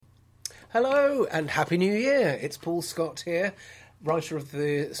Hello and Happy New Year. It's Paul Scott here, writer of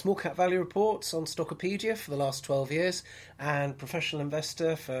the Small Cap Value Reports on Stockopedia for the last 12 years and professional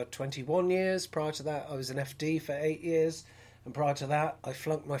investor for 21 years. Prior to that, I was an FD for 8 years. And prior to that, I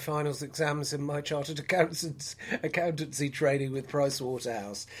flunked my finals exams in my chartered accountancy training with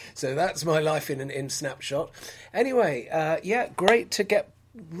Pricewaterhouse. So that's my life in snapshot. Anyway, great to get...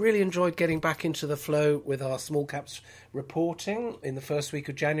 Really enjoyed getting back into the flow with our small caps reporting in the first week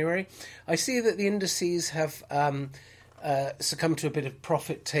of January. I see that the indices have succumbed to a bit of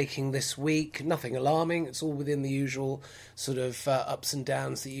profit taking this week. Nothing alarming. It's all within the usual sort of ups and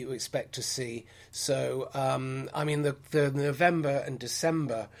downs that you expect to see. So, the November and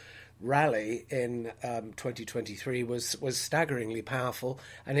December rally in 2023 was staggeringly powerful,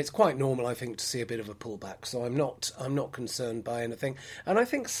 and it's quite normal, I think, to see a bit of a pullback. So I'm not concerned by anything. And I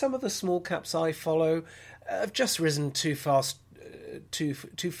think some of the small caps I follow have just risen too fast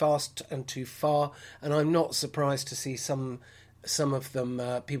and too far, and I'm not surprised to see some of them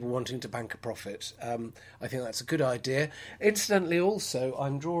people wanting to bank a profit. I think that's a good idea. Incidentally, also,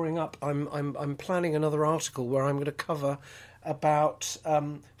 I'm planning another article where I'm going to cover about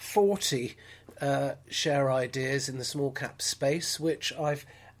 40 share ideas in the small cap space, which I've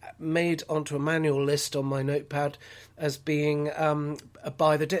made onto a manual list on my notepad as being a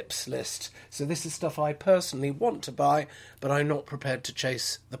buy the dips list. So this is stuff I personally want to buy, but I'm not prepared to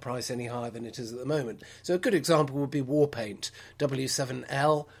chase the price any higher than it is at the moment. So a good example would be Warpaint,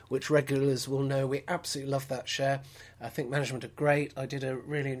 W7L, which regulars will know we absolutely love that share. I think management are great. I did a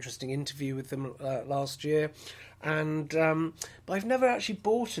really interesting interview with them last year. But I've never actually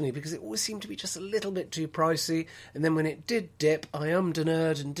bought any because it always seemed to be just a little bit too pricey. And then when it did dip, I ummed and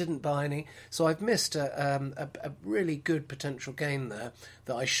erred and didn't buy any. So I've missed a really good potential gain there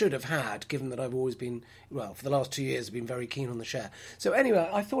that I should have had, given that I've always been, for the last 2 years, I've been very keen on the share. So anyway,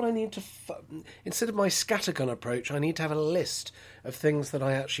 I thought I need to, instead of my scattergun approach, I need to have a list of things that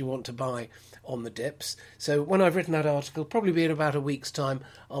I actually want to buy on the dips. So when I've written that article, probably be in about a week's time,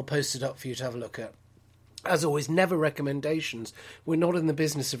 I'll post it up for you to have a look at. As always, never recommendations. We're not in the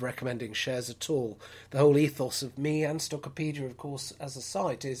business of recommending shares at all. The whole ethos of me and Stockopedia, of course, as a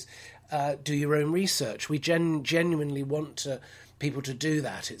site is do your own research. We genuinely want people to do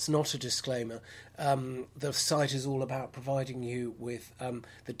that. It's not a disclaimer. The site is all about providing you with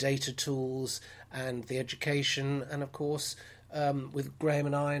the data tools and the education, and of course, with Graham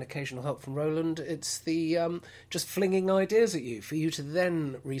and I and occasional help from Roland, it's the just flinging ideas at you for you to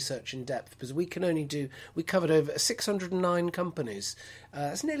then research in depth, because we covered over 609 companies.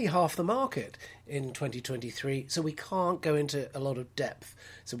 That's nearly half the market in 2023, so we can't go into a lot of depth,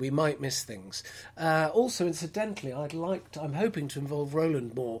 so we might miss things. Also, incidentally, I'm hoping to involve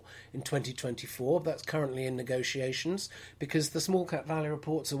Roland more in 2024. That's currently in negotiations, because the small cap value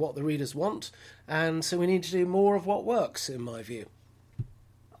reports are what the readers want, and so we need to do more of what works, in my view.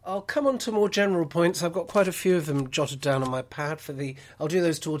 I'll come on to more general points. I've got quite a few of them jotted down on my pad I'll do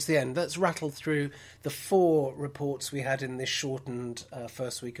those towards the end. Let's rattle through the 4 reports we had in this shortened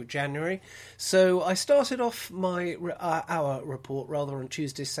first week of January. So I started off our report rather on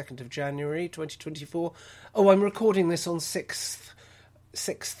Tuesday, 2nd of January, 2024. Oh, I'm recording this on 6th,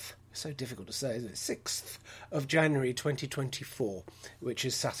 so difficult to say, isn't it? 6th of January, 2024, which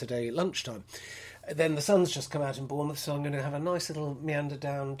is Saturday lunchtime. Then the sun's just come out in Bournemouth, so I'm going to have a nice little meander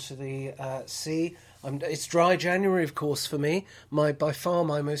down to the sea. It's dry January, of course, for me. By far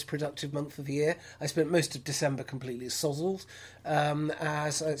my most productive month of the year. I spent most of December completely sozzled,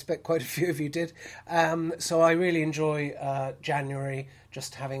 as I expect quite a few of you did. So I really enjoy January,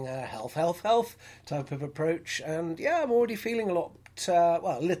 just having a health type of approach. And yeah, I'm already feeling a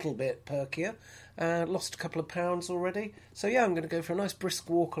little bit perkier. Lost a couple of pounds already. So yeah, I'm going to go for a nice brisk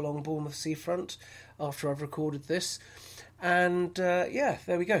walk along Bournemouth seafront after I've recorded this. And there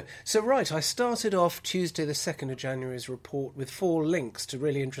we go. So right, I started off Tuesday the 2nd of January's report with 4 links to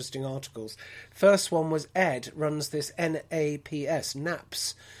really interesting articles. First one was Ed runs this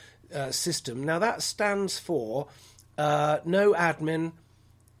NAPS system. Now that stands for No Admin...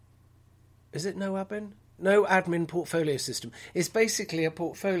 Is it No Admin? No Admin Portfolio System. It's basically a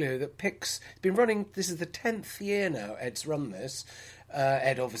portfolio that picks... It's been running... This is the 10th year now Ed's run this.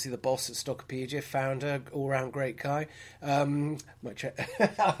 Ed, obviously the boss at Stockopedia, founder, all-round great guy. I've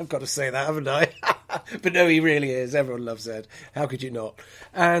got to say that, haven't I? But no, he really is. Everyone loves Ed. How could you not?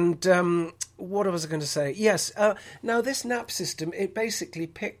 And what was I going to say? Yes. Now, this NAP system, it basically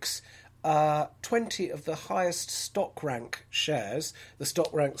picks 20 of the highest stock rank shares. The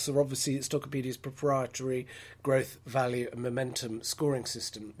stock ranks are obviously Stockopedia's proprietary growth, value and momentum scoring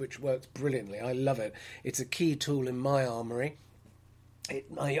system, which works brilliantly. I love it. It's a key tool in my armoury.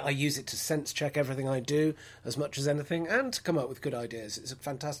 I use it to sense check everything I do as much as anything, and to come up with good ideas. It's a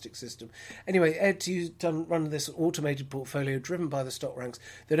fantastic system. Anyway, Ed, you've run this automated portfolio driven by the stock ranks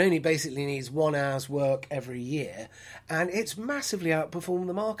that only basically needs 1 hour's work every year, and it's massively outperformed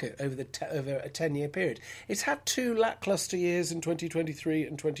the market over over a 10-year period. It's had 2 lacklustre years in 2023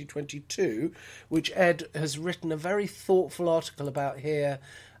 and 2022, which Ed has written a very thoughtful article about here,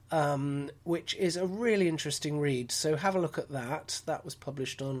 which is a really interesting read. So have a look at that. That was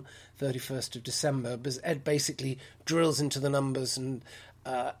published on 31st of December. But Ed basically drills into the numbers and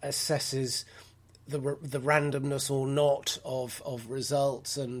assesses the randomness or not of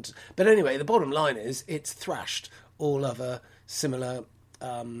results. But anyway, the bottom line is it's thrashed all other similar,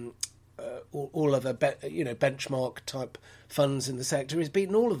 all other benchmark type funds in the sector. It's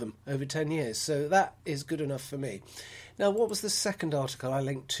beaten all of them over 10 years. So that is good enough for me. Now, what was the second article I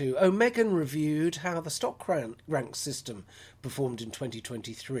linked to? Oh, Megan reviewed how the stock rank system performed in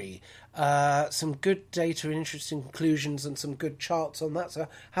 2023. Some good data and interesting conclusions and some good charts on that. So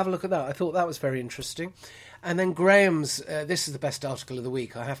have a look at that. I thought that was very interesting. And then Graham's, this is the best article of the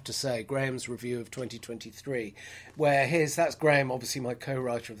week, I have to say, Graham's review of 2023, where that's Graham, obviously my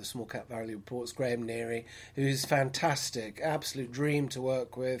co-writer of the Small Cap Value Reports, Graham Neary, who's fantastic, absolute dream to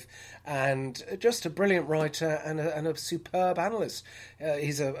work with, and just a brilliant writer and a superb analyst.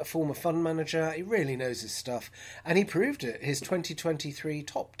 He's a former fund manager, he really knows his stuff, and he proved it. His 2023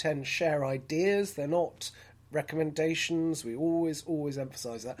 top 10 share ideas, they're not recommendations, we always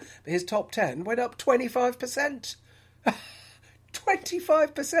emphasise that, but his top 10 went up 25%.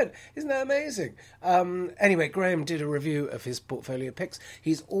 25%! Isn't that amazing? Anyway, Graham did a review of his portfolio picks.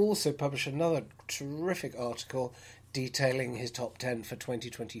 He's also published another terrific article detailing his top 10 for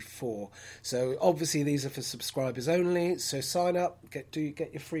 2024. So obviously these are for subscribers only, so sign up, get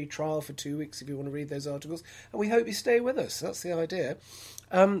your free trial for 2 weeks if you want to read those articles, and we hope you stay with us. That's the idea.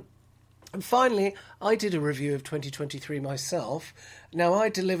 And finally, I did a review of 2023 myself. Now, I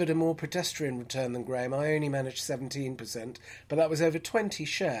delivered a more pedestrian return than Graham. I only managed 17%, but that was over 20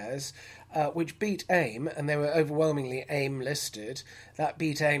 shares, which beat AIM, and they were overwhelmingly AIM listed. That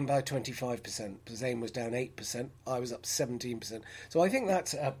beat AIM by 25%, because AIM was down 8%. I was up 17%. So I think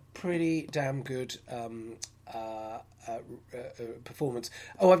that's a pretty damn good performance.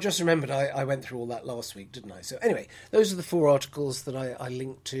 Oh, I've just remembered I went through all that last week, didn't I? So anyway, those are the 4 articles that I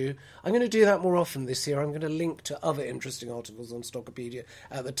linked to. I'm going to do that more often this year. I'm going to link to other interesting articles on Stockopedia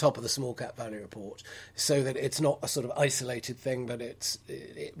at the top of the Small Cap Value Report, so that it's not a sort of isolated thing, but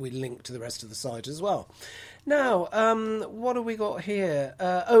we link to the rest of the site as well. Now, what have we got here?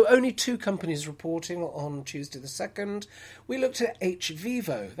 Only 2 companies reporting on Tuesday the 2nd. We looked at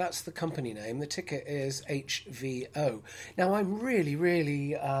hVivo. That's the company name. The ticker is HVO. Now, I'm really,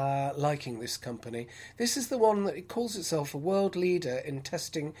 really liking this company. This is the one that it calls itself a world leader in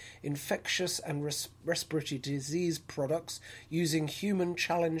testing infectious and respiratory disease products using human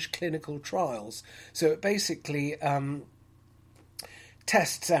challenge clinical trials. So it basically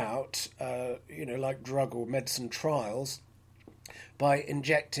tests out, like drug or medicine trials by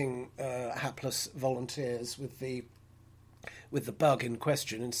injecting hapless volunteers with the bug in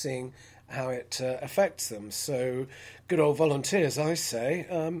question and seeing how it affects them. So good old volunteers, I say.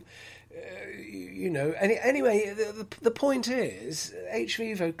 Anyway, the point is,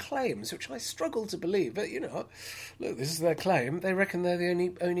 hVivo claims, which I struggle to believe, but look, this is their claim. They reckon they're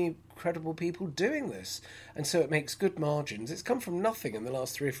the only credible people doing this, and so it makes good margins. It's come from nothing in the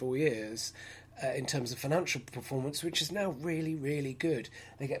last 3 or 4 years in terms of financial performance, which is now really, really good.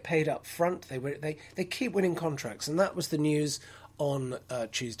 They get paid up front. They keep winning contracts, and that was the news on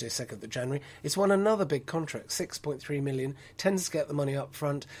Tuesday, 2nd of January. It's won another big contract, 6.3 million, tends to get the money up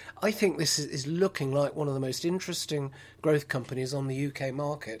front. I think this is looking like one of the most interesting growth companies on the UK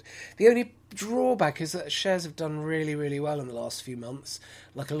market. The only drawback is that shares have done really, really well in the last few months.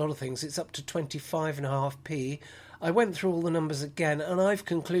 Like a lot of things, it's up to 25.5p. I went through all the numbers again, and I've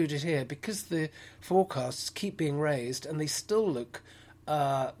concluded here, because the forecasts keep being raised and they still look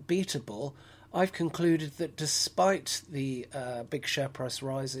beatable, I've concluded that despite the big share price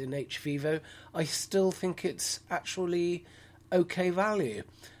rise in hVivo, I still think it's actually okay value.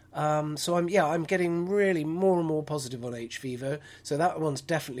 So I'm getting really more and more positive on hVivo. So that one's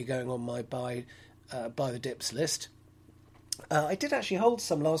definitely going on my buy the dips list. I did actually hold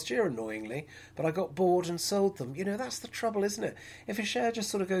some last year, annoyingly, but I got bored and sold them. That's the trouble, isn't it? If a share just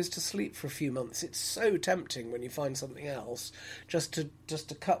sort of goes to sleep for a few months, it's so tempting when you find something else just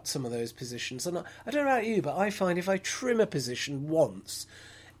to cut some of those positions. And I don't know about you, but I find if I trim a position once,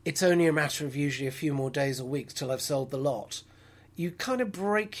 it's only a matter of usually a few more days or weeks till I've sold the lot. you kind of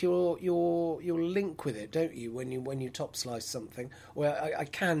break your link with it, don't you? When you top slice something, well, I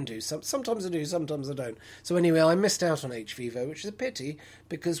can do sometimes I do, sometimes I don't. So anyway, I missed out on HVivo, which is a pity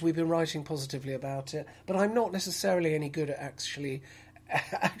because we've been writing positively about it. But I'm not necessarily any good at actually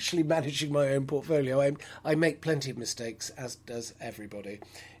managing my own portfolio. I make plenty of mistakes, as does everybody.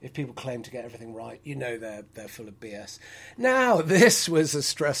 If people claim to get everything right, you know they're full of BS. Now, this was a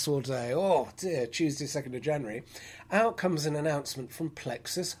stressful day. Oh dear, Tuesday, 2nd of January. Out comes an announcement from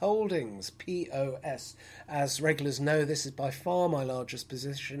Plexus Holdings, POS. As regulars know, this is by far my largest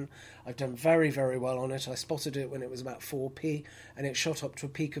position. I've done very, very well on it. I spotted it when it was about 4p, and it shot up to a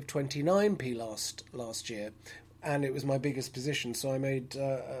peak of 29p last year. And it was my biggest position, so I made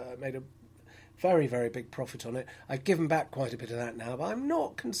a very, very big profit on it. I've given back quite a bit of that now, but I'm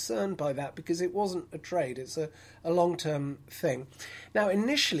not concerned by that because it wasn't a trade. It's a long-term thing. Now,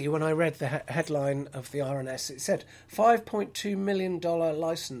 initially, when I read the headline of the RNS, it said $5.2 million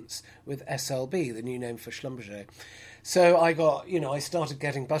license with SLB, the new name for Schlumberger. So I started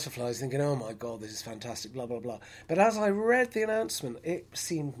getting butterflies thinking, oh my God, this is fantastic, blah, blah, blah. But as I read the announcement, it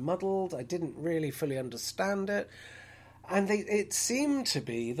seemed muddled. I didn't really fully understand it. And it seemed to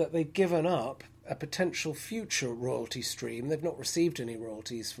be that they'd given up a potential future royalty stream. They've not received any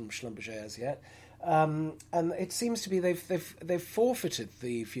royalties from Schlumberger as yet. And it seems to be they've forfeited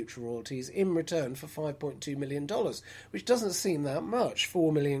the future royalties in return for $5.2 million, which doesn't seem that much,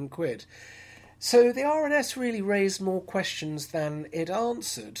 4 million quid. So the RNS really raised more questions than it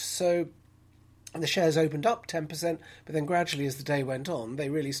answered. So the shares opened up 10%, but then gradually as the day went on, they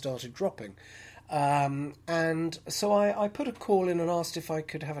really started dropping. And so I put a call in and asked if I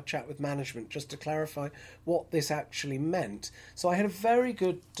could have a chat with management just to clarify what this actually meant. So I had a very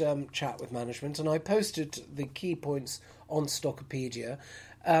good chat with management, and I posted the key points on Stockopedia.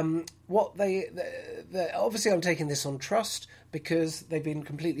 Obviously I'm taking this on trust because they've been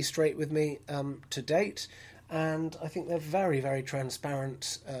completely straight with me to date, and I think they're very, very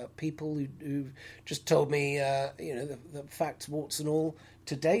transparent people who've just told me the facts, warts and all,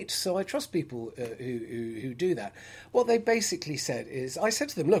 to date. So I trust people who do that. What they basically said is, I said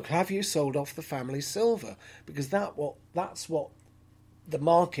to them, look, have you sold off the family silver? Because that's what the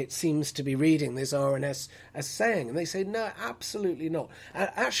market seems to be reading this RNS as saying. And they say, no, absolutely not. And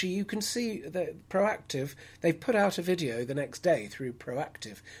actually, you can see that Proactive, they've put out a video the next day through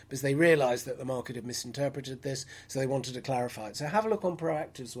Proactive because they realised that the market had misinterpreted this, so they wanted to clarify it. So have a look on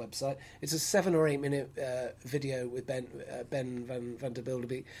Proactive's website. It's a 7 or 8 minute video with Ben van der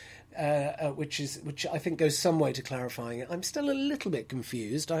Bilderbeek, which I think goes some way to clarifying it. I'm still a little bit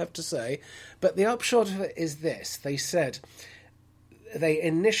confused, I have to say, but the upshot of it is this. They said...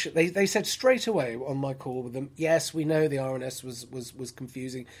 They said straight away on my call with them, yes, we know the RNS was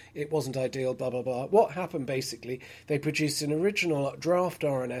confusing, it wasn't ideal, blah, blah, blah. What happened, basically, they produced an original draft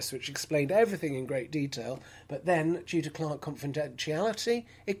RNS which explained everything in great detail, but then, due to client confidentiality,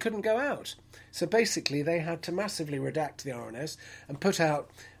 it couldn't go out. So basically, they had to massively redact the RNS and put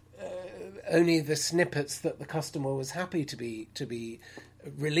out only the snippets that the customer was happy to be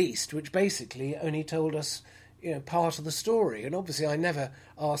released, which basically only told us part of the story. And obviously I never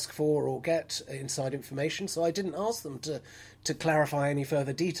ask for or get inside information, so I didn't ask them to clarify any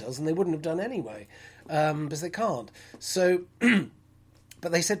further details, and they wouldn't have done anyway, because they can't. So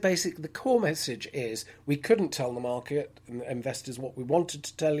but they said basically the core message is we couldn't tell the market and investors what we wanted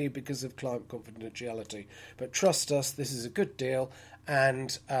to tell you because of client confidentiality, but trust us, this is a good deal.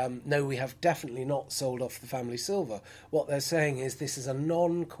 And no, we have definitely not sold off the family silver. What they're saying is this is a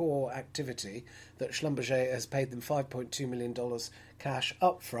non-core activity that Schlumberger has paid them $5.2 million cash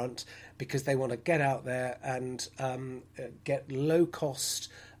up front because they want to get out there and get low-cost,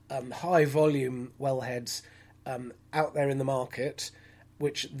 high-volume wellheads out there in the market,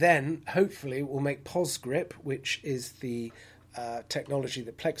 which then hopefully will make POSGRIP, which is the technology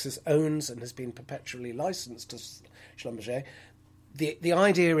that Plexus owns and has been perpetually licensed to Schlumberger. The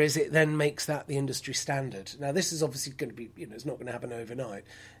idea is it then makes that the industry standard. Now, this is obviously going to be, it's not going to happen overnight.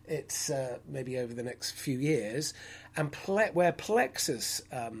 It's maybe over the next few years. And where Plexus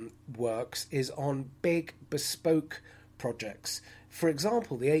works is on big bespoke projects. For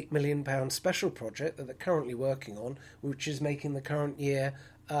example, the £8 million special project that they're currently working on, which is making the current year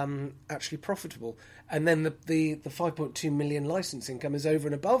actually profitable. And then the 5.2 million license income is over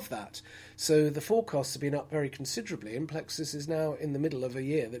and above that. So the forecasts have been up very considerably, and Plexus is now in the middle of a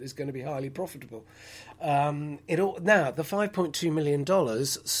year that is going to be highly profitable. Now, the $5.2 million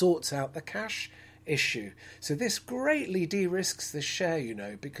sorts out the cash issue. So this greatly de-risks the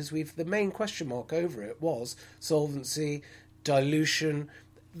share, because the main question mark over it was solvency, dilution.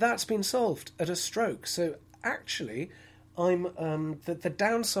 That's been solved at a stroke. So actually, the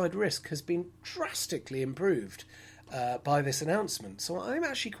downside risk has been drastically improved by this announcement. So I'm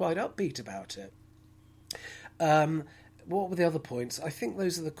actually quite upbeat about it. What were the other points? I think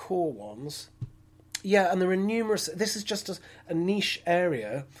those are the core ones. Yeah, and there are numerous. This is just a niche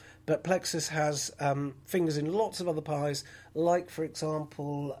area, but Plexus has fingers in lots of other pies, like, for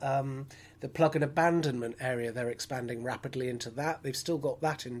example, the plug and abandonment area. They're expanding rapidly into that. They've still got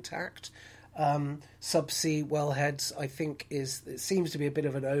that intact. Subsea wellheads, I think, it seems to be a bit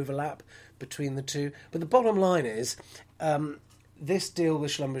of an overlap between the two. But the bottom line is, this deal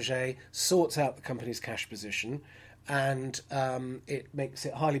with Schlumberger sorts out the company's cash position, and it makes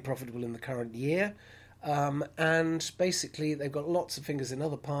it highly profitable in the current year. And basically, they've got lots of fingers in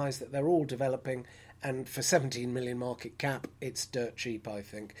other pies that they're all developing. And for 17 million market cap, it's dirt cheap, I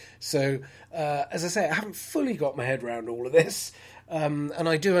think. So, as I say, I haven't fully got my head around all of this. And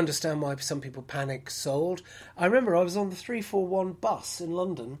I do understand why some people panic sold. I remember I was on the 341 bus in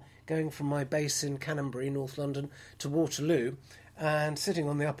London, going from my base in Canonbury, North London, to Waterloo. And sitting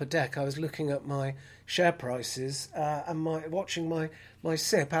on the upper deck, I was looking at my share prices and watching my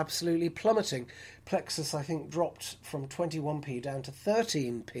SIP absolutely plummeting. Plexus, I think, dropped from 21p down to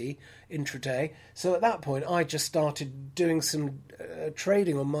 13p intraday. So at that point, I just started doing some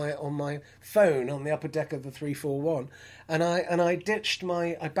trading on my phone on the upper deck of the 341, and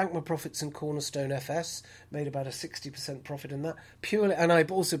I banked my profits in Cornerstone FS, made about a 60% profit in that purely, and I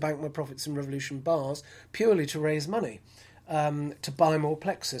also banked my profits in Revolution Bars purely to raise money. To buy more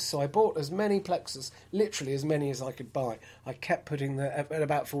Plexus. So I bought as many Plexus, literally as many as I could buy. I kept putting at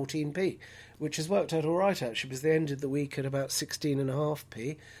about 14p, which has worked out all right, actually, because they ended the week at about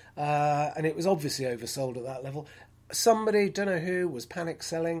 16.5p, and it was obviously oversold at that level. Somebody, don't know who, was panic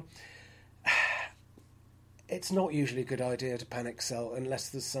selling. It's not usually a good idea to panic sell unless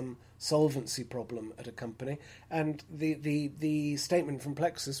there's some solvency problem at a company. And the statement from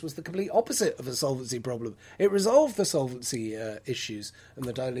Plexus was the complete opposite of a solvency problem. It resolved the solvency issues and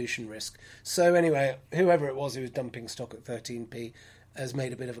the dilution risk. So anyway, whoever it was who was dumping stock at 13p has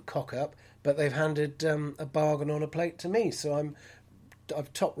made a bit of a cock-up, but they've handed a bargain on a plate to me. So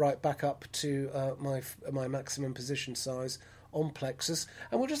I've topped right back up to my maximum position size on Plexus,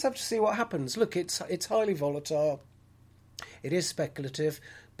 and we'll just have to see what happens. Look, it's highly volatile, it is speculative,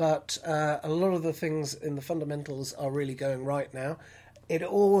 but a lot of the things in the fundamentals are really going right now. It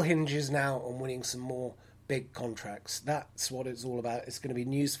all hinges now on winning some more big contracts. That's what it's all about. It's going to be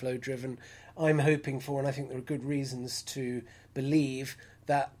news flow driven. I'm hoping for, and I think there are good reasons to believe,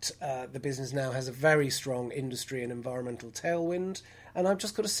 that the business now has a very strong industry and environmental tailwind, and I've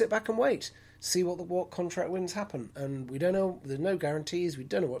just got to sit back and wait. See what contract wins happen. And we don't know, there's no guarantees, we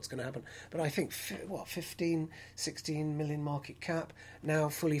don't know what's going to happen. But I think, 15, 16 million market cap, now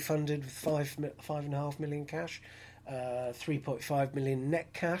fully funded with 5.5 million cash, 3.5 million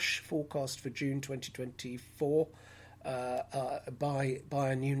net cash forecast for June 2024 by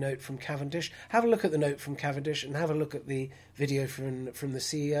a new note from Cavendish. Have a look at the note from Cavendish and have a look at the video from the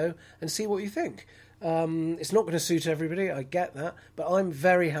CEO and see what you think. It's not going to suit everybody, I get that, but I'm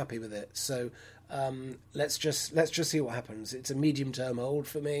very happy with it. So let's just see what happens. It's a medium-term hold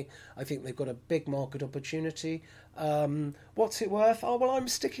for me. I think they've got a big market opportunity. What's it worth? Oh, well, I'm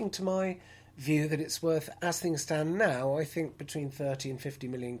sticking to my view that it's worth, as things stand now, I think between 30 and 50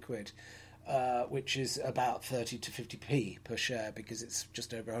 million quid. Which is about 30 to 50p per share, because it's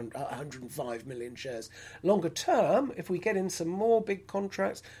just over 105 million shares. Longer term, if we get in some more big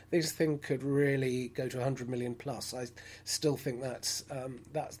contracts, this thing could really go to 100 million plus. I still think that's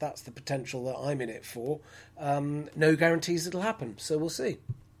the potential that I'm in it for. No guarantees it'll happen, so we'll see.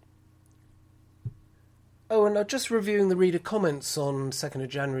 Oh, and just reviewing the reader comments on 2nd of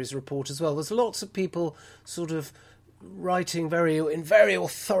January's report as well. There's lots of people sort of writing in very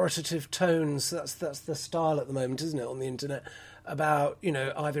authoritative tones. That's the style at the moment, isn't it, on the internet, about,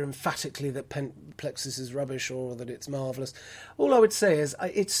 either emphatically that Plexus is rubbish or that it's marvellous. All I would say is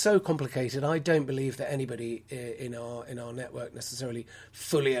it's so complicated. I don't believe that anybody in our network necessarily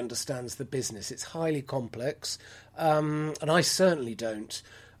fully understands the business. It's highly complex, and I certainly don't.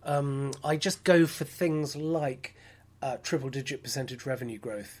 I just go for things like triple-digit percentage revenue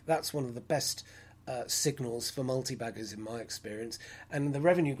growth. That's one of the best signals for multi-baggers in my experience, and the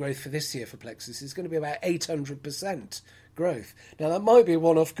revenue growth for this year for Plexus is going to be about 800% growth. Now that might be a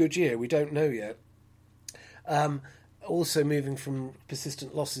one-off good year, we don't know yet. Also moving from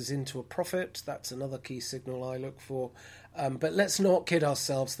persistent losses into a profit, that's another key signal I look for. But let's not kid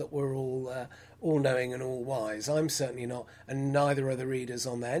ourselves that we're all knowing and all wise. I'm certainly not, and neither are the readers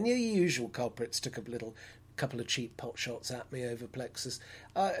on there. And the usual culprits took a couple of cheap pot shots at me over Plexus.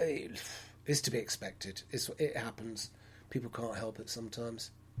 Is to be expected. It happens. people can't help it sometimes.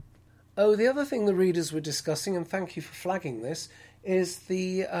 Oh, the other thing the readers were discussing, and thank you for flagging this, is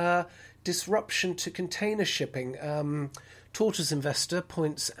the disruption to container shipping. Tortoise Investor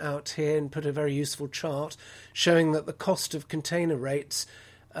points out here and put a very useful chart showing that the cost of container rates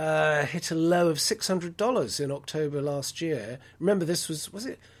hit a low of $600 in October last year. Remember, this was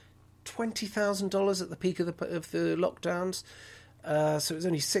it $20,000 at the peak of the lockdowns? So it was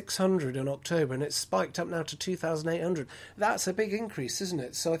only 600 in October, and it's spiked up now to 2,800. That's a big increase, isn't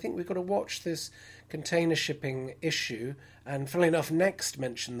it? So I think we've got to watch this container shipping issue. And funnily enough, Next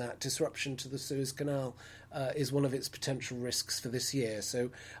mentioned that disruption to the Suez Canal is one of its potential risks for this year. So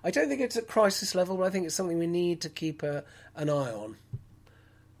I don't think it's at crisis level, but I think it's something we need to keep an eye on.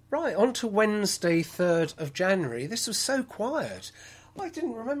 Right, on to Wednesday, 3rd of January. This was so quiet. I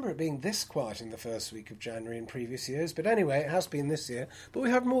didn't remember it being this quiet in the first week of January in previous years. But anyway, it has been this year. But we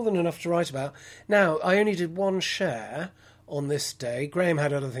have more than enough to write about. Now, I only did one share on this day. Graham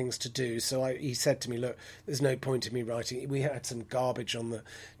had other things to do, so he said to me, look, there's no point in me writing. We had some garbage on the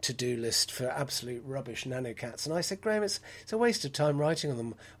to-do list for absolute rubbish nanocats. And I said, Graham, it's a waste of time writing on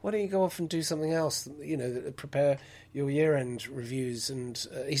them. Why don't you go off and do something else, prepare your year-end reviews? And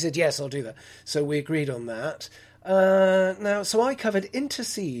he said, yes, I'll do that. So we agreed on that. So I covered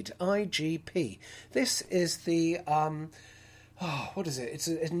Interseed, IGP. This is the, what is it? It's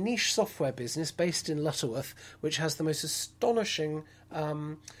a niche software business based in Lutterworth, which has the most astonishing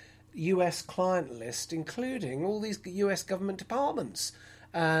US client list, including all these US government departments.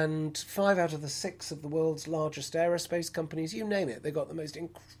 And 5 out of the 6 of the world's largest aerospace companies, you name it, they've got the most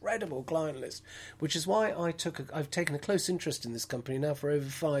incredible client list, which is why I've taken a close interest in this company now for over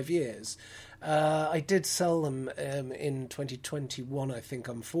 5 years. I did sell them in 2021, I think,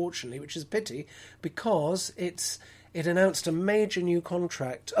 unfortunately, which is a pity, because it announced a major new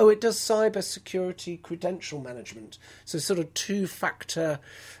contract. Oh, it does cyber security credential management, so sort of two-factor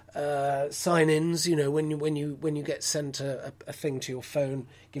sign-ins. When you get sent a thing to your phone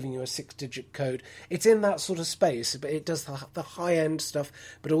giving you a 6-digit code, it's in that sort of space, but it does the high-end stuff,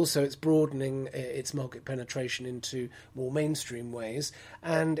 but also it's broadening its market penetration into more mainstream ways.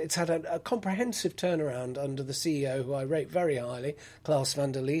 And it's had a comprehensive turnaround under the CEO, who I rate very highly, Klaus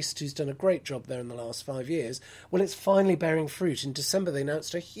van der Leest, who's done a great job there in the last 5 years. Well, it's finally bearing fruit. In December, they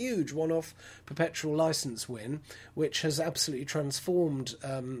announced a huge one-off perpetual license win, which has absolutely transformed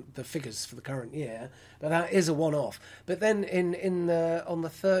the figures for the current year. But that is a one-off. But then on the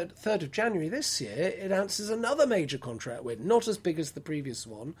 3rd of January this year, it announces another major contract win, not as big as the previous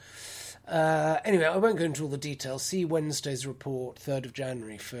one. Anyway, I won't go into all the details. See Wednesday's report, 3rd of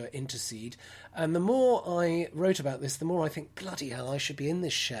January, for Interseed. And the more I wrote about this, the more I think, bloody hell, I should be in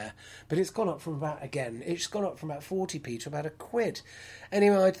this share. But it's gone up from about 40p to about £1.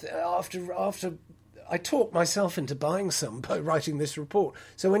 Anyway, after I talked myself into buying some by writing this report.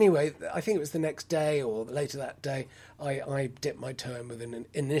 So anyway, I think it was the next day or later that day, I dipped my toe in with an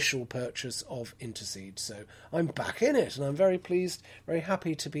initial purchase of Interseed. So I'm back in it, and I'm very pleased, very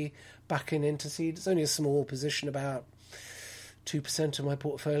happy to be back in Interseed. It's only a small position, about 2% of my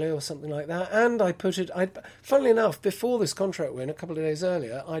portfolio or something like that. And I put it, funnily enough, before this contract win, a couple of days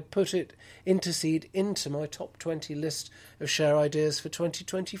earlier, I'd put it, Interseed, into my top 20 list of share ideas for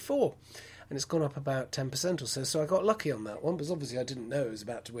 2024. And it's gone up about 10% or so. So I got lucky on that one, because obviously I didn't know it was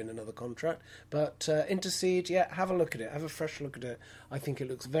about to win another contract. But Interseed, have a look at it. Have a fresh look at it. I think it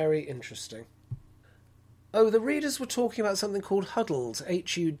looks very interesting. Oh, the readers were talking about something called Huddled,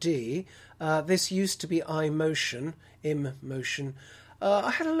 HUD. This used to be iMotion, ImMotion.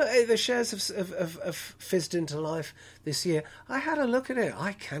 I had a look. The shares have fizzed into life this year. I had a look at it.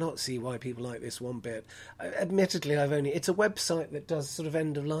 I cannot see why people like this one bit. Admittedly, it's a website that does sort of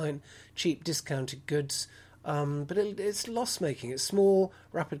end-of-line, cheap, discounted goods, but it's loss-making. It's small,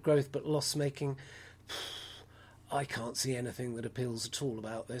 rapid growth, but loss-making. I can't see anything that appeals at all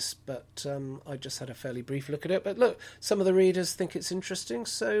about this, but I just had a fairly brief look at it. But look, some of the readers think it's interesting,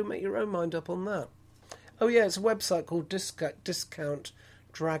 so make your own mind up on that. Oh yeah, it's a website called Discount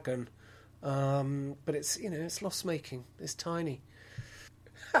Dragon, but it's loss-making. It's tiny.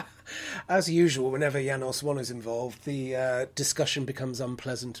 As usual, whenever Janos One is involved, the discussion becomes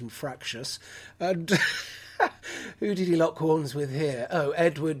unpleasant and fractious. And who did he lock horns with here? Oh,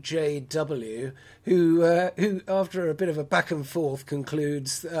 Edward J.W., who after a bit of a back and forth,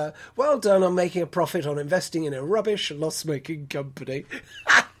 concludes, well done on making a profit on investing in a rubbish, loss-making company.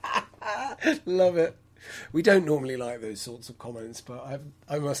 Love it. We don't normally like those sorts of comments, but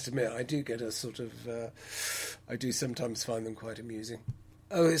I must admit, I do get a sort of... I do sometimes find them quite amusing.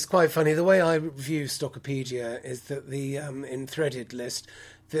 Oh, it's quite funny. The way I view Stockopedia is that the in threaded list,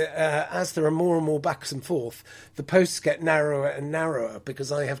 as there are more and more backs and forth, the posts get narrower and narrower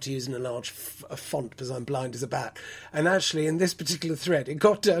because I have to use an enlarged font because I'm blind as a bat. And actually, in this particular thread, it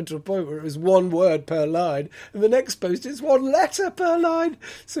got down to a point where it was one word per line, and the next post is one letter per line.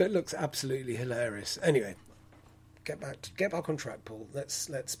 So it looks absolutely hilarious. Anyway, get back on track, Paul.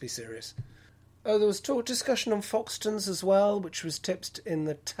 Let's be serious. Oh, there was discussion on Foxtons as well, which was tipped in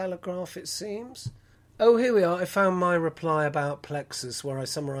the Telegraph, it seems. Oh, here we are. I found my reply about Plexus, where I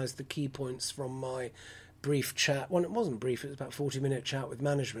summarised the key points from my brief chat. Well, it wasn't brief, it was about a 40-minute chat with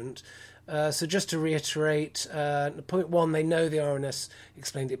management. So just to reiterate, point 1, they know the RNS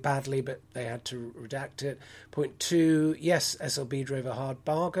explained it badly, but they had to redact it. Point 2, yes, SLB drove a hard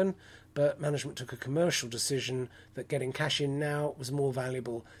bargain, but management took a commercial decision that getting cash in now was more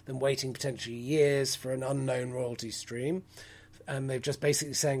valuable than waiting potentially years for an unknown royalty stream. And they're just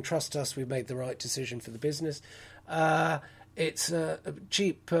basically saying, trust us, we've made the right decision for the business. It's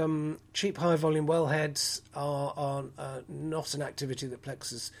cheap high-volume wellheads are not an activity that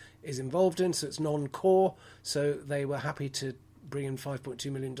Plexus is involved in, so it's non-core. So they were happy to bring in $5.2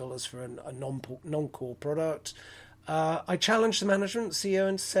 million for a non-core product. I challenged the management CEO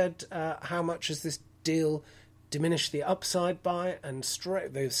and said, how much has this deal diminished the upside by? And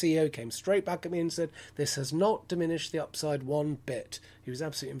the CEO came straight back at me and said, this has not diminished the upside one bit. He was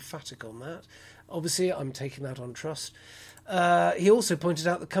absolutely emphatic on that. Obviously, I'm taking that on trust. He also pointed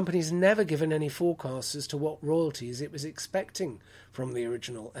out the company's never given any forecasts as to what royalties it was expecting from the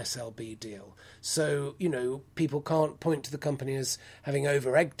original SLB deal. So, people can't point to the company as having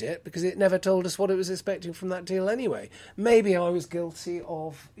over-egged it because it never told us what it was expecting from that deal anyway. Maybe I was guilty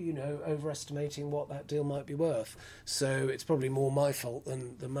of, overestimating what that deal might be worth. So it's probably more my fault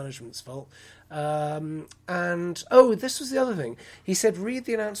than the management's fault. This was the other thing. He said, read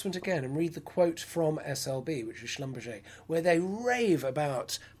the announcement again and read the quote from SLB, which is Schlumberger, where they rave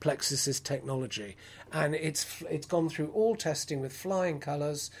about Plexus's technology. And it's gone through all testing with flying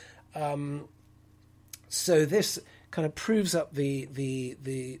colours. So this kind of proves up the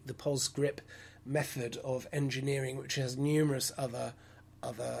POS-grip method of engineering, which has numerous other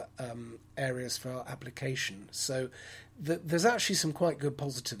areas for application. So there's actually some quite good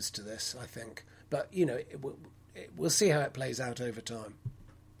positives to this, I think. But, we'll see how it plays out over time.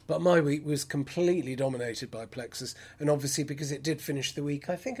 But my week was completely dominated by Plexus, and obviously because it did finish the week,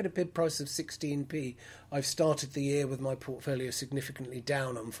 I think at a bid price of 16p, I've started the year with my portfolio significantly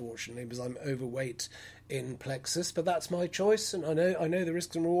down, unfortunately, because I'm overweight in Plexus. But that's my choice, and I know the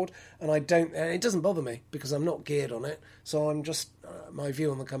risks and reward, and it doesn't bother me because I'm not geared on it. So I'm just my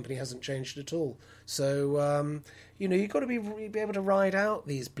view on the company hasn't changed at all. So you've got to be able to ride out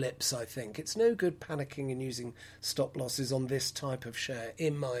these blips. I think it's no good panicking and using stop losses on this type of share,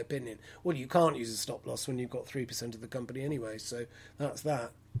 in my opinion. Well, you can't use a stop loss when you've got 3% of the company anyway. So that's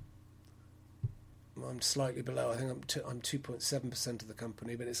that. I'm slightly below. I think I'm 2.7% of the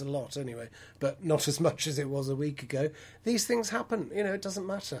company, but it's a lot anyway. But not as much as it was a week ago. These things happen. It doesn't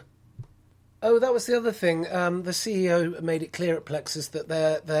matter. Oh, that was the other thing. The CEO made it clear at Plexus that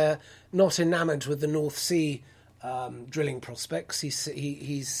they're not enamoured with the North Sea drilling prospects.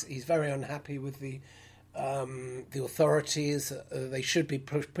 He's very unhappy with the authorities. They should be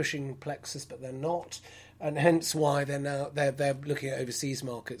pushing Plexus, but they're not, and hence why they're looking at overseas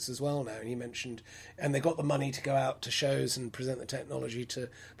markets as well now. And he mentioned, and they got the money to go out to shows and present the technology to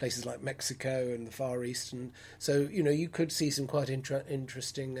places like Mexico and the Far East, and so you could see some quite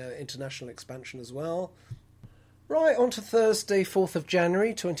interesting international expansion as well. Right, on to Thursday, 4th of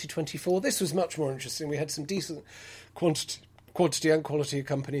January 2024. This was much more interesting. We had some decent quantity and quality of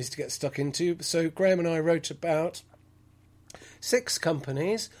companies to get stuck into. So Graham and I wrote about 6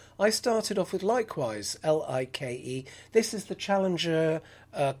 companies. I started off with Likewise, Like. This is the Challenger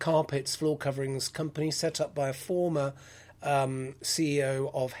carpets, floor coverings company set up by a former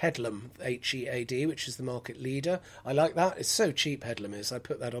CEO of Headlam, HEAD, which is the market leader. I like that. It's so cheap, Headlam is. I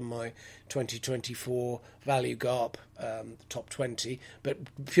put that on my 2024 value GARP top 20, but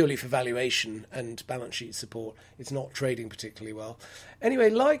purely for valuation and balance sheet support. It's not trading particularly well.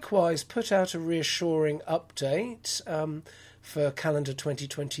 Anyway, Likewise put out a reassuring update for calendar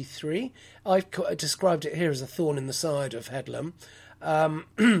 2023. I've described it here as a thorn in the side of Headlam.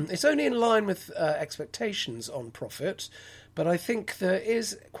 It's only in line with expectations on profit, but I think there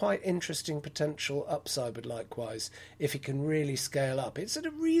is quite interesting potential upside with Likewise if it can really scale up. It's at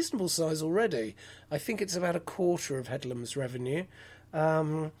a reasonable size already. I think it's about a quarter of Headlam's revenue.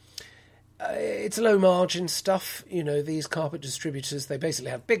 It's low margin stuff. These carpet distributors, they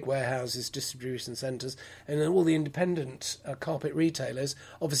basically have big warehouses, distribution centres, and then all the independent carpet retailers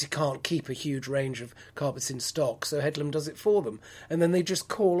obviously can't keep a huge range of carpets in stock, so Headlam does it for them. And then they just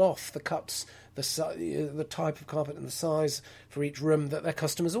call off the cuts, the type of carpet and the size for each room that their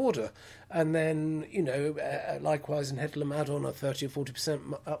customers order. And then, likewise in Headlam add on a 30 or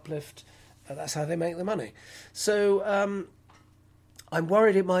 40% uplift. That's how they make the money. So I'm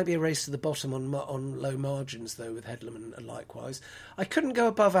worried it might be a race to the bottom on low margins, though, with Headlam and Likewise. I couldn't go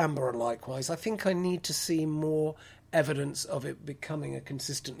above Amber and Likewise. I think I need to see more evidence of it becoming a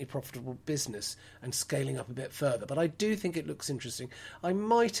consistently profitable business and scaling up a bit further. But I do think it looks interesting. I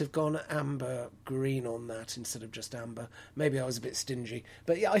might have gone Amber Green on that instead of just Amber. Maybe I was a bit stingy.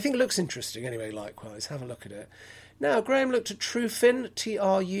 But yeah, I think it looks interesting anyway, Likewise. Have a look at it. Now, Graham looked at Trufin,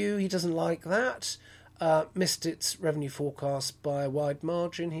 TRU. He doesn't like that. Missed its revenue forecast by a wide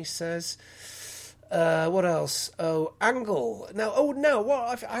margin, he says. What else? Oh, Angle.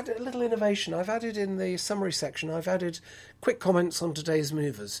 I've added a little innovation. I've added in the summary section, I've added quick comments on today's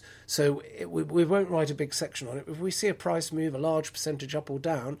movers. So we won't write a big section on it. If we see a price move, a large percentage up or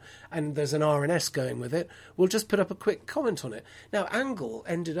down, and there's an RNS going with it, we'll just put up a quick comment on it. Now, Angle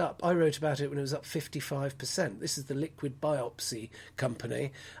ended up, I wrote about it when it was up 55%. This is the liquid biopsy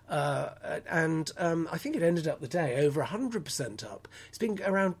company. And I think it ended up the day over 100% up. It's been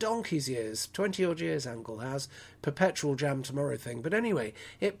around donkey's years, 20-odd years Angle has, perpetual jam tomorrow thing. But anyway,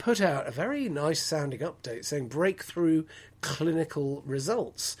 it put out a very nice sounding update saying breakthrough clinical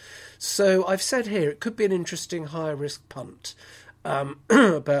results. So I've said here it could be an interesting higher risk punt.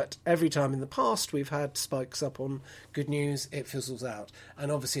 But every time in the past we've had spikes up on good news, it fizzles out,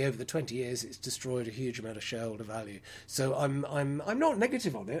 and obviously over the 20 years it's destroyed a huge amount of shareholder value. So I'm not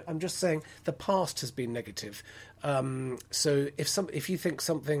negative on it. I'm just saying the past has been negative. So if you think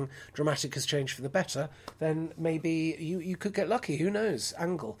something dramatic has changed for the better, then maybe you could get lucky. Who knows?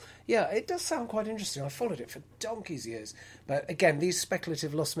 Angle. Yeah, it does sound quite interesting. I followed it for donkey's years. But again, these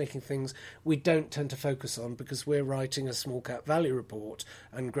speculative loss-making things we don't tend to focus on because we're writing a small cap value report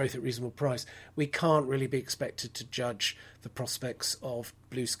and growth at reasonable price. We can't really be expected to judge the prospects of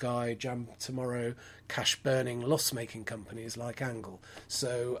blue sky, jam tomorrow, cash-burning, loss-making companies like Angle.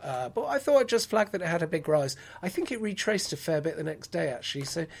 So, but I thought I'd just flag that it had a big rise. I think it retraced a fair bit the next day, actually.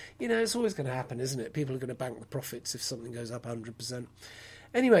 So, it's always going to happen, isn't it? People are going to bank the profits if something goes up 100%.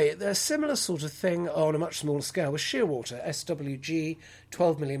 Anyway, a similar sort of thing on a much smaller scale was Shearwater, SWG,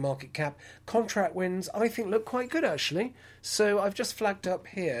 12 million market cap. Contract wins, I think, look quite good, actually. So I've just flagged up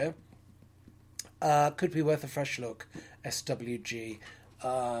here. Could be worth a fresh look, SWG.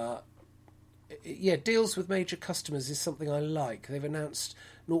 Deals with major customers is something I like. They've announced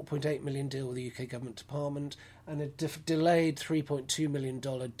 0.8 million deal with the UK government department, and a delayed $3.2 million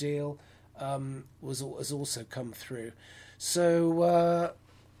deal has also come through. So,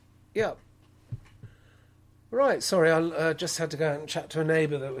 yeah. Right, sorry, I just had to go out and chat to a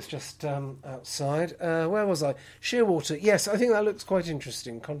neighbour that was just outside. Where was I? Shearwater. Yes, I think that looks quite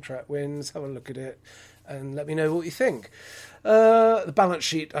interesting. Contract wins, have a look at it, and let me know what you think. The balance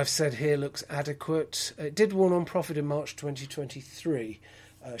sheet, I've said here, looks adequate. It did warn on profit in March 2023,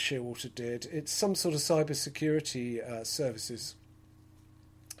 Shearwater did. It's some sort of cybersecurity services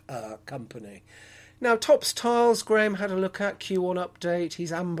company. Now, Topps Tiles, Graham had a look at, Q1 update.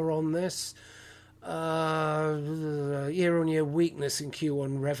 He's amber on this. Year-on-year weakness in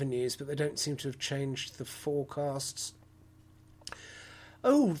Q1 revenues, but they don't seem to have changed the forecasts.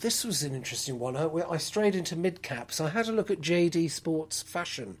 Oh, this was an interesting one. I strayed into mid-caps. I had a look at JD Sports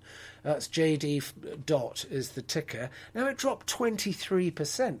Fashion. That's JD dot is the ticker. Now it dropped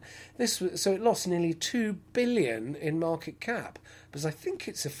 23%. So it lost nearly $2 billion in market cap. Because I think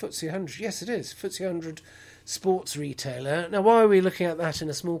it's a FTSE 100. Yes, it is. FTSE 100 sports retailer. Now, why are we looking at that in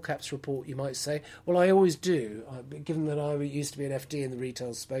a small caps report, you might say? Well, I always do. Given that I used to be an FD in the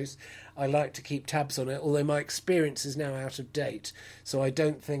retail space, I like to keep tabs on it, although my experience is now out of date. So I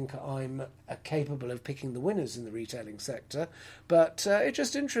don't think I'm capable of picking the winners in the retailing sector. But it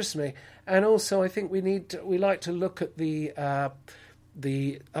just interests me. And also, I think we like to look at the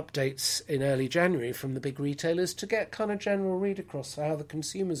updates in early January from the big retailers to get kind of general read across how the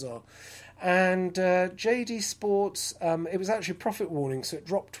consumers are. And JD Sports, it was actually a profit warning, so it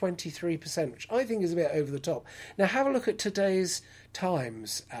dropped 23%, which I think is a bit over the top. Now have a look at today's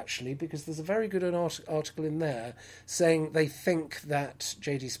Times, actually, because there's a very good article in there saying they think that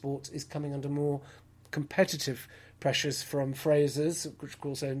JD Sports is coming under more competitive pressures from Frasers, which of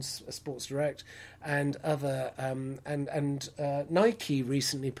course owns Sports Direct, and other and Nike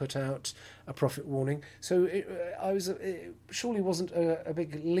recently put out a profit warning. So it surely wasn't a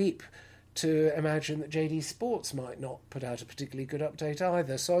big leap to imagine that JD Sports might not put out a particularly good update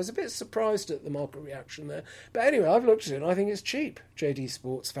either. So I was a bit surprised at the market reaction there. But anyway, I've looked at it and I think it's cheap. JD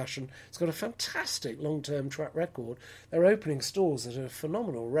Sports Fashion. It's got a fantastic long-term track record. They're opening stores at a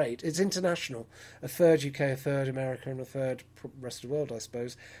phenomenal rate. It's international. A third UK, a third America, and a third rest of the world, I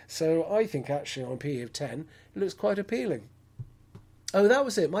suppose. So I think actually on a PE of 10, it looks quite appealing. Oh, that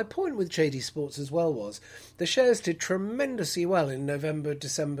was it. My point with JD Sports as well was the shares did tremendously well in November,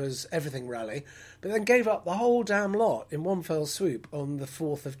 December's everything rally, but then gave up the whole damn lot in one fell swoop on the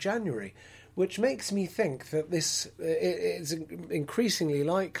 4th of January, which makes me think that this is increasingly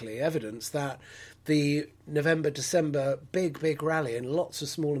likely evidence that the November, December big rally in lots of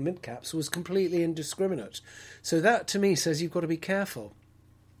small and mid caps was completely indiscriminate. So that to me says you've got to be careful.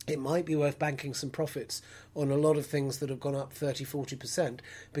 It might be worth banking some profits on a lot of things that have gone up 30-40%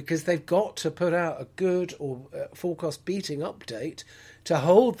 because they've got to put out a good or forecast beating update to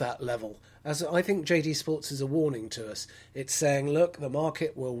hold that level. As I think JD Sports is a warning to us. It's saying, look, the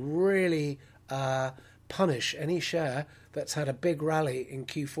market will really punish any share that's had a big rally in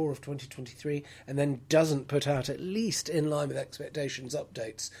Q4 of 2023 and then doesn't put out at least in line with expectations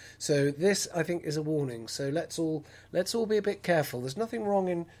updates. So this, I think, is a warning. So let's all be a bit careful. There's nothing wrong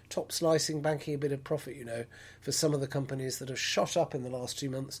in top slicing, banking a bit of profit, for some of the companies that have shot up in the last 2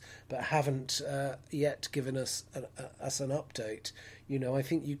 months but haven't yet given us an update. I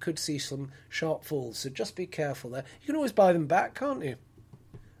think you could see some sharp falls. So just be careful there. You can always buy them back, can't you?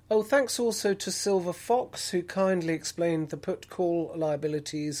 Oh, thanks also to Silver Fox, who kindly explained the put-call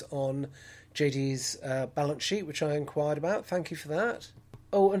liabilities on JD's balance sheet, which I inquired about. Thank you for that.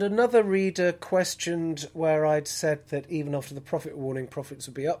 Oh, and another reader questioned where I'd said that even after the profit warning, profits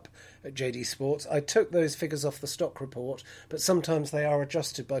would be up at JD Sports. I took those figures off the stock report, but sometimes they are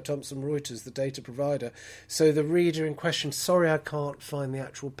adjusted by Thomson Reuters, the data provider. So the reader in question, sorry I can't find the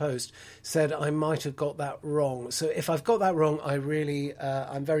actual post, said I might have got that wrong. So if I've got that wrong,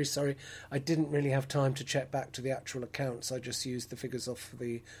 I'm very sorry. I didn't really have time to check back to the actual accounts. I just used the figures off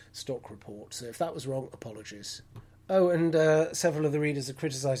the stock report. So if that was wrong, apologies. Oh, and several of the readers are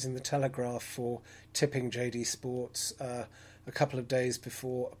criticising the Telegraph for tipping JD Sports a couple of days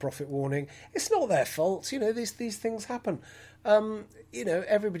before a profit warning. It's not their fault, these things happen.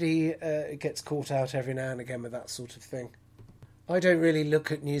 Everybody gets caught out every now and again with that sort of thing. I don't really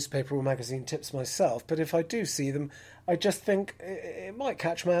look at newspaper or magazine tips myself, but if I do see them, I just think it might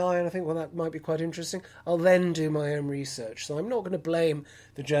catch my eye and I think, well, that might be quite interesting. I'll then do my own research. So I'm not going to blame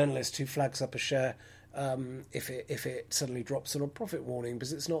the journalist who flags up a share if it suddenly drops on a profit warning,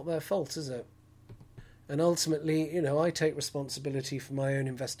 because it's not their fault, is it? And ultimately, I take responsibility for my own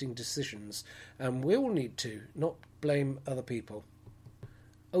investing decisions, and we all need to, not blame other people.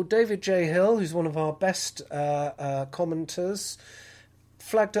 Oh, David J. Hill, who's one of our best commenters,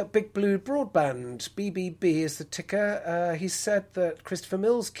 flagged up Big Blue Broadband. BBB is the ticker. He said that Christopher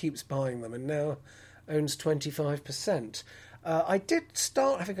Mills keeps buying them and now owns 25%. I did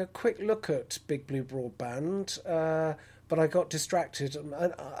start having a quick look at Big Blue Broadband, but I got distracted.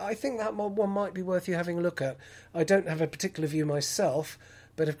 And I think that one might be worth you having a look at. I don't have a particular view myself,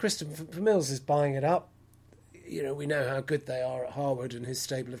 but if Christopher Mills is buying it up, we know how good they are at Harwood and his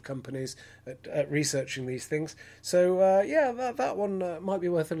stable of companies at researching these things. So, that one might be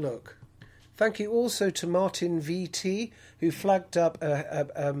worth a look. Thank you also to Martin VT, who flagged up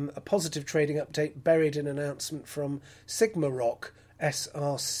a positive trading update buried in an announcement from Sigma Rock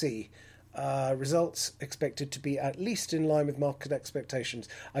SRC. Results expected to be at least in line with market expectations.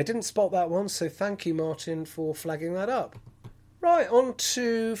 I didn't spot that one, so thank you, Martin, for flagging that up. Right, on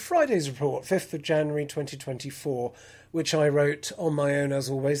to Friday's report, 5th of January 2024, which I wrote on my own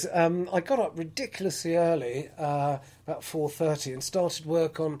as always. I got up ridiculously early, about 4:30, and started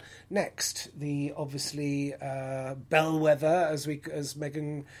work on Next, the obviously bellwether, as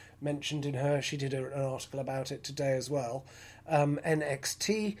Megan mentioned in her. She did an article about it today as well.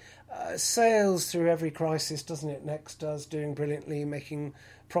 NXT, sales through every crisis, doesn't it? Next does, doing brilliantly, making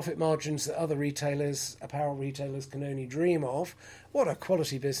profit margins that other retailers, apparel retailers, can only dream of. What a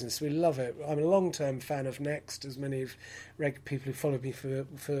quality business. We love it. I'm a long-term fan of Next, as many of people who followed me for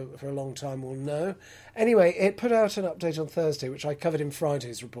a long time will know. Anyway, it put out an update on Thursday, which I covered in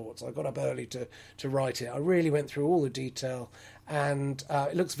Friday's reports. I got up early to write it. I really went through all the detail, and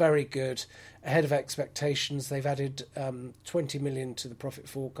it looks very good, ahead of expectations. They've added 20 million to the profit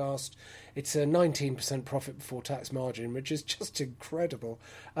forecast. It's a 19% profit before tax margin, which is just incredible.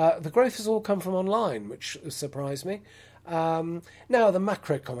 The growth has all come from online, which surprised me. Now, the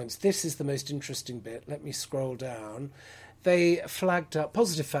macro comments. This is the most interesting bit. Let me scroll down. they flagged up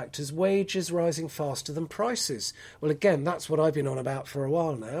positive factors, wages rising faster than prices. Well, again, that's what I've been on about for a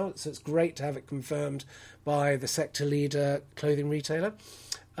while now, so it's great to have it confirmed by the sector leader clothing retailer.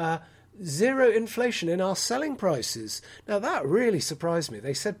 Zero inflation in our selling prices. Now, that really surprised me.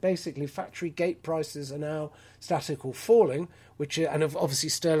 They said basically factory gate prices are now static or falling, and obviously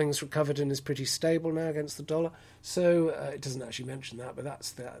sterling's recovered and is pretty stable now against the dollar. So it doesn't actually mention that, but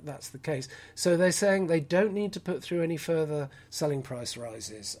that's the case. So they're saying they don't need to put through any further selling price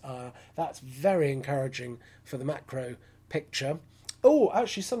rises. That's very encouraging for the macro picture. Oh,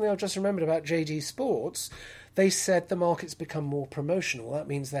 actually, something I've just remembered about JD Sports. They said the market's become more promotional. That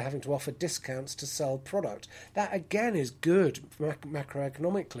means they're having to offer discounts to sell product. That, again, is good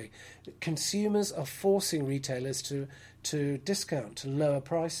macroeconomically. Consumers are forcing retailers to discount, to lower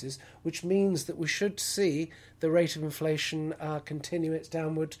prices, which means that we should see the rate of inflation continue its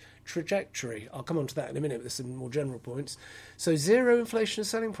downward trajectory. I'll come on to that in a minute with some more general points. So zero inflation of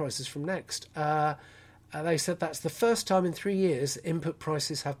selling prices from Next. They said that's the first time in 3 years input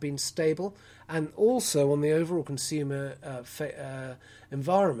prices have been stable, and also on the overall consumer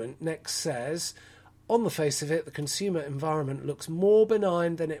environment, Next says, on the face of it, the consumer environment looks more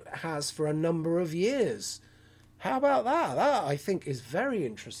benign than it has for a number of years. How about that? That, I think, is very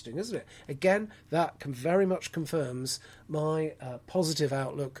interesting, isn't it? Again, that very much confirms my positive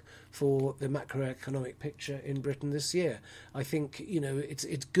outlook for the macroeconomic picture in Britain this year. I think,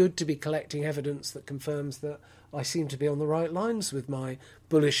 it's good to be collecting evidence that confirms that I seem to be on the right lines with my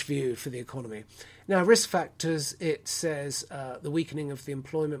bullish view for the economy. Now, risk factors, it says the weakening of the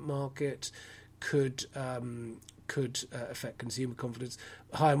employment market could affect consumer confidence.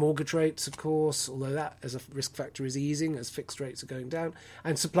 Higher mortgage rates, of course, although that as a risk factor is easing as fixed rates are going down,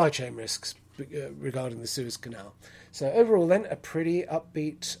 and supply chain risks regarding the Suez Canal. So overall then, a pretty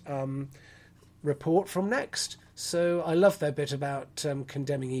upbeat report from Next. So I love their bit about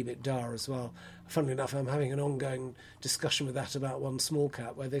condemning EBITDA as well. Funnily enough, I'm having an ongoing discussion with that about one small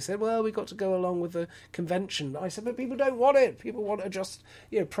cap where they said, well, we've got to go along with the convention. I said, but people don't want it. People want to just,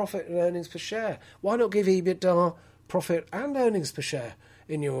 profit and earnings per share. Why not give EBITDA profit and earnings per share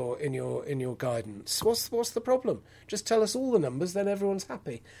in your guidance? What's the problem? Just tell us all the numbers, then everyone's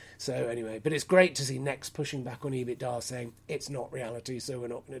happy. So anyway, but it's great to see Next pushing back on EBITDA, saying it's not reality, so we're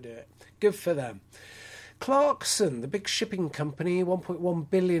not going to do it. Good for them. Clarkson, the big shipping company, 1.1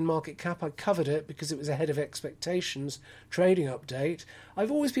 billion market cap. I covered it because it was ahead of expectations. Trading update. I've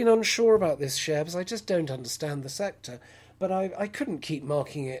always been unsure about this share because I just don't understand the sector. But I couldn't keep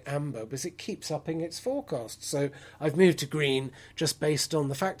marking it amber because it keeps upping its forecasts. So I've moved to green just based on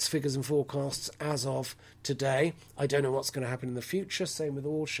the facts, figures and forecasts as of today. I don't know what's going to happen in the future. Same with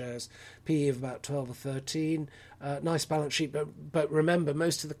all shares. PE of about 12 or 13. Nice balance sheet. But remember,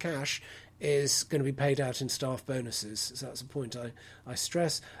 most of the cash is going to be paid out in staff bonuses. So that's a point I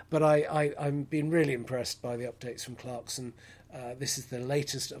stress. But I'm been really impressed by the updates from Clarkson. This is the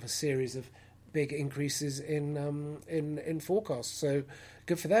latest of a series of big increases in forecasts. So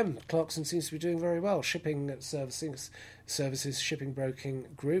good for them. Clarkson seems to be doing very well. Shipping services, shipping broking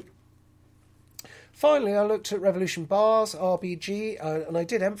group. Finally, I looked at Revolution Bars, RBG, and I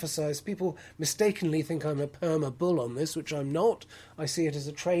did emphasise people mistakenly think I'm a perma bull on this, which I'm not. I see it as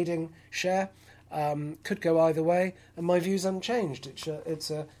a trading share. Could go either way, and my view's unchanged.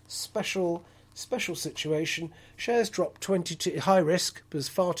 It's a special situation. Shares dropped 22, high risk, but there's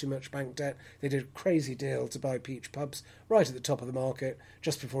far too much bank debt. They did a crazy deal to buy Peach Pubs right at the top of the market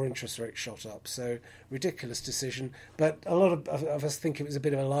just before interest rates shot up. So ridiculous decision. But a lot of us think it was a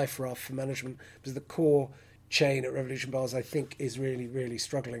bit of a life raft for management because the core chain at Revolution Bars, I think, is really, really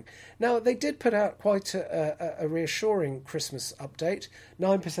struggling. Now, they did put out quite a reassuring Christmas update,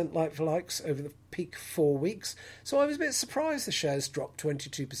 9% like-for-likes over the peak 4 weeks. So I was a bit surprised the shares dropped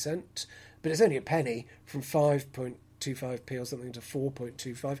 22%. But it's only a penny from 5.25p or something to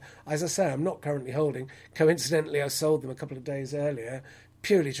 4.25. As I say, I'm not currently holding. Coincidentally, I sold them a couple of days earlier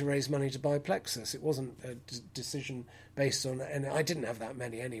purely to raise money to buy Plexus. It wasn't a decision based on... And I didn't have that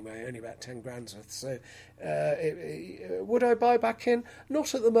many anyway, only about 10 grand's worth. So would I buy back in?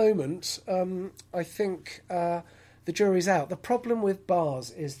 Not at the moment. I think the jury's out. The problem with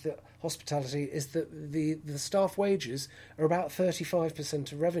bars is that hospitality is that the staff wages are about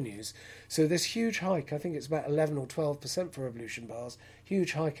 35% of revenues. So this huge hike, I think it's about 11 or 12% for Revolution Bars,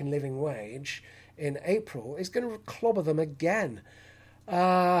 huge hike in living wage in April is going to clobber them again.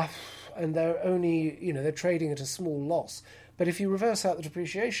 And they're only, they're trading at a small loss. But if you reverse out the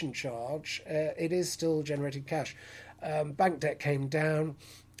depreciation charge, it is still generating cash. Bank debt came down.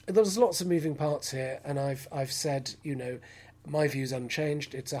 There's lots of moving parts here, and I've said, My view's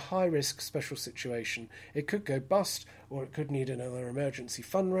unchanged. It's a high-risk special situation. It could go bust, or it could need another emergency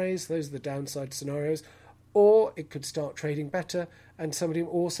fundraise. Those are the downside scenarios. Or it could start trading better, and somebody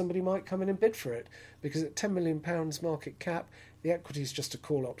might come in and bid for it, because at £10 million market cap, the equity is just a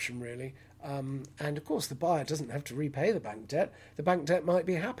call option, really. And of course, the buyer doesn't have to repay the bank debt. The bank debt might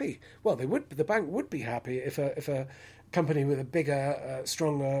be happy. Well, the bank would be happy if a company with a bigger,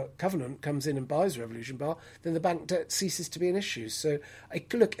 stronger covenant comes in and buys Revolution Bar, then the bank debt ceases to be an issue. So, it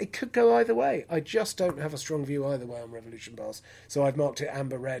could go either way. I just don't have a strong view either way on Revolution Bars. So I've marked it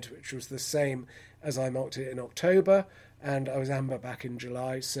amber red, which was the same as I marked it in October, and I was amber back in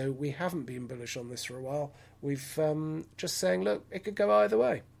July. So we haven't been bullish on this for a while. We've just saying, look, it could go either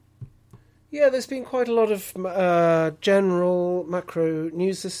way. Yeah, there's been quite a lot of general macro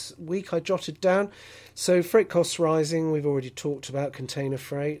news this week I jotted down. So freight costs rising, we've already talked about container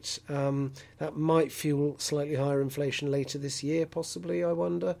freight. That might fuel slightly higher inflation later this year, possibly, I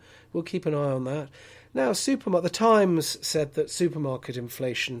wonder. We'll keep an eye on that. Now, the Times said that supermarket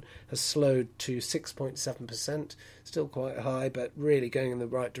inflation has slowed to 6.7%. Still quite high, but really going in the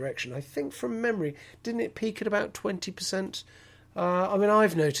right direction. I think from memory, didn't it peak at about 20%?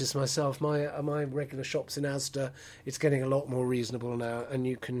 I've noticed myself, my regular shops in Asda, it's getting a lot more reasonable now, and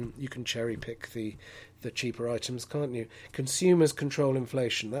you can cherry pick the cheaper items, can't you? Consumers control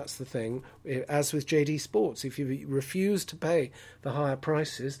inflation, that's the thing. As with JD Sports, if you refuse to pay the higher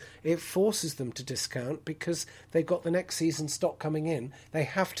prices, it forces them to discount because they've got the next season's stock coming in. They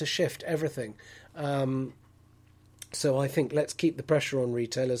have to shift everything. So I think let's keep the pressure on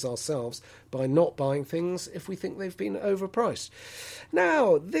retailers ourselves by not buying things if we think they've been overpriced.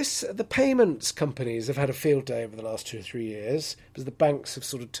 Now, the payments companies have had a field day over the last 2 or 3 years because the banks have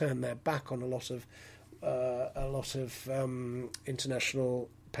sort of turned their back on a lot of international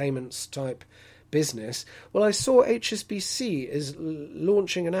payments type business. Well, I saw HSBC is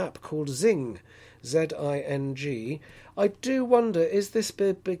launching an app called Zing, Zing. I do wonder, is this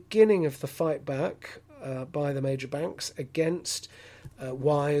the beginning of the fight back by the major banks against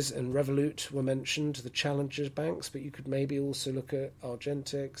Wise and Revolut were mentioned, the challenger banks, but you could maybe also look at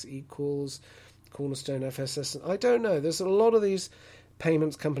Argentex, Equals, Cornerstone, FSS. I don't know. There's a lot of these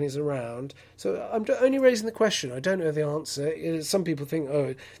payments companies around. So I'm only raising the question. I don't know the answer. Some people think,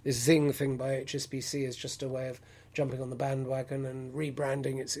 this Zing thing by HSBC is just a way of jumping on the bandwagon and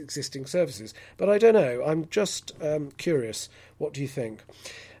rebranding its existing services. But I don't know. I'm just curious. What do you think?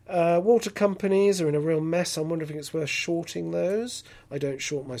 Water companies are in a real mess. I'm wondering if it's worth shorting those. I don't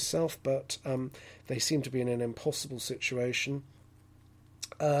short myself, but they seem to be in an impossible situation.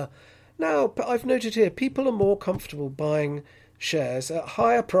 Now, I've noted here, people are more comfortable buying shares at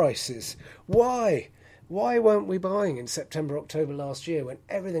higher prices. Why? Why weren't we buying in September, October last year when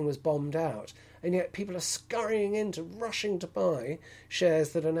everything was bombed out? And yet people are scurrying rushing to buy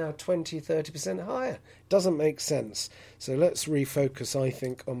shares that are now 20, 30% higher. Doesn't make sense. So let's refocus, I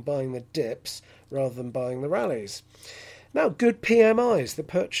think, on buying the dips rather than buying the rallies. Now, good PMIs, the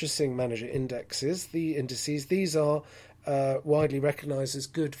Purchasing Manager Indexes, the indices, these are widely recognised as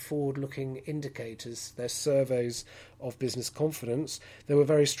good forward-looking indicators. They're surveys of business confidence. They were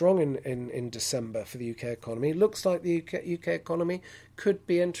very strong in December for the UK economy. Looks like the UK economy could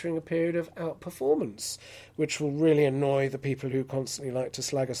be entering a period of outperformance, which will really annoy the people who constantly like to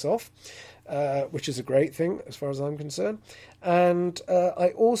slag us off, which is a great thing as far as I'm concerned. And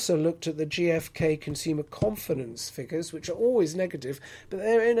I also looked at the GfK consumer confidence figures, which are always negative, but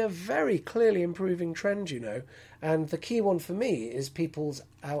they're in a very clearly improving trend, And the key one for me is people's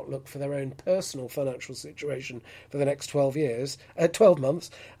outlook for their own personal financial situation for the next 12 months,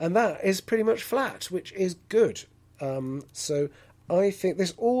 and that is pretty much flat, which is good. So I think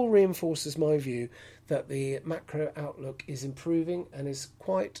this all reinforces my view that the macro outlook is improving and is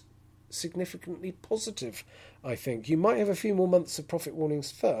quite significantly positive, I think. You might have a few more months of profit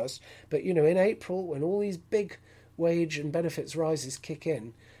warnings first, but, in April, when all these big wage and benefits rises kick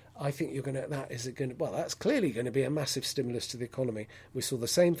in, I think that's clearly going to be a massive stimulus to the economy. We saw the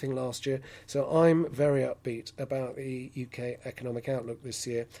same thing last year, so I'm very upbeat about the UK economic outlook this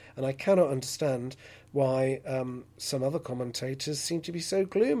year, and I cannot understand why some other commentators seem to be so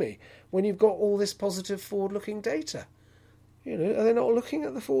gloomy when you've got all this positive forward-looking data. Are they not looking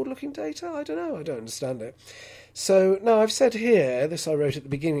at the forward-looking data? I don't know. I don't understand it. So now I've said here, this I wrote at the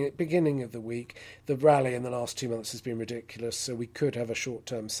beginning of the week, the rally in the last 2 months has been ridiculous, so we could have a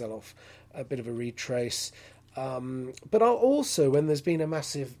short-term sell-off, a bit of a retrace. But I'll also, when there's been a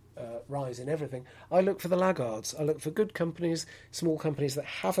massive rise in everything, I look for the laggards. I look for good companies, small companies that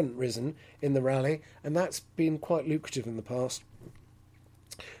haven't risen in the rally, and that's been quite lucrative in the past.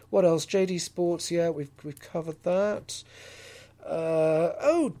 What else? JD Sports, yeah, we've covered that.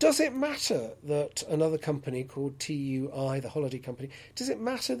 Does it matter that another company called TUI, the holiday company, does it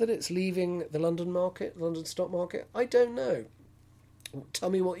matter that it's leaving the London market, London stock market? I don't know. Tell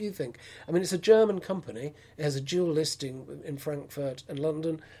me what you think. I mean, it's a German company. It has a dual listing in Frankfurt and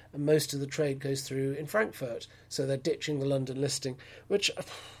London, and most of the trade goes through in Frankfurt. So they're ditching the London listing, which,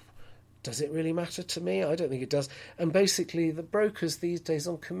 does it really matter to me? I don't think it does. And basically, the brokers these days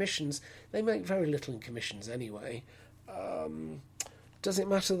on commissions, they make very little in commissions anyway. Does it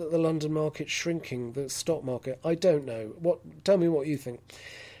matter that the London market's shrinking, the stock market? I don't know. Tell me what you think.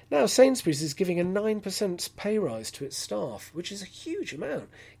 Now, Sainsbury's is giving a 9% pay rise to its staff, which is a huge amount,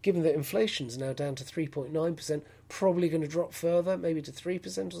 given that inflation's now down to 3.9%, probably going to drop further, maybe to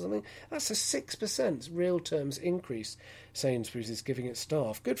 3% or something. That's a 6% real terms increase Sainsbury's is giving its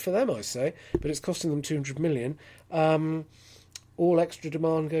staff. Good for them, I say, but it's costing them 200 million. All extra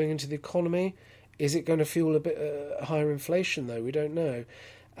demand going into the economy. Is it going to fuel a bit higher inflation, though? We don't know.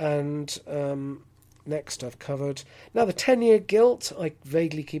 And next I've covered. Now, the 10-year gilt, I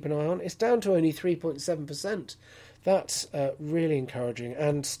vaguely keep an eye on. It's down to only 3.7%. That's really encouraging.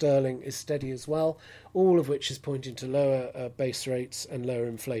 And sterling is steady as well, all of which is pointing to lower base rates and lower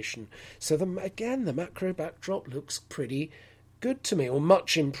inflation. So, the macro backdrop looks pretty good to me, or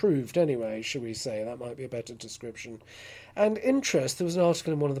much improved anyway, shall we say. That might be a better description. And interest, there was an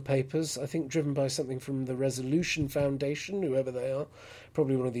article in one of the papers, I think driven by something from the Resolution Foundation, whoever they are,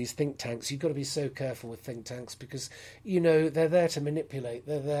 probably one of these think tanks. You've got to be so careful with think tanks because, they're there to manipulate.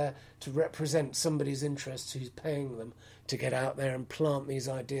 They're there to represent somebody's interests who's paying them to get out there and plant these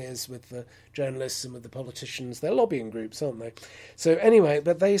ideas with the journalists and with the politicians. They're lobbying groups, aren't they? So anyway,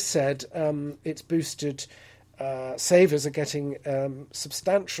 but they said it's boosted... savers are getting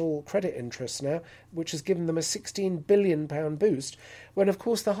substantial credit interest now, which has given them a £16 billion boost, when, of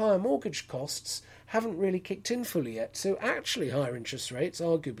course, the higher mortgage costs haven't really kicked in fully yet. So actually higher interest rates,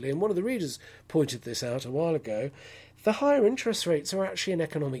 arguably, and one of the readers pointed this out a while ago, the higher interest rates are actually an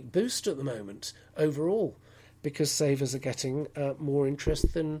economic boost at the moment overall, because savers are getting more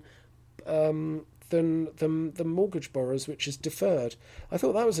interest than mortgage borrowers, which is deferred. I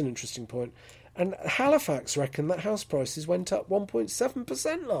thought that was an interesting point. And Halifax reckon that house prices went up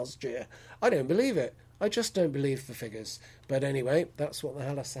 1.7% last year. I don't believe it. I just don't believe the figures. But anyway, that's what the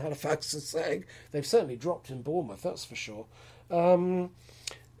Halifax are saying. They've certainly dropped in Bournemouth, that's for sure.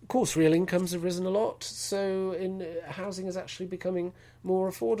 Of course, real incomes have risen a lot, so housing is actually becoming more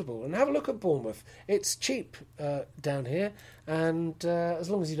affordable. And have a look at Bournemouth. It's cheap down here, and as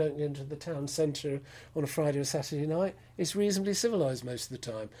long as you don't go into the town centre on a Friday or Saturday night, it's reasonably civilised most of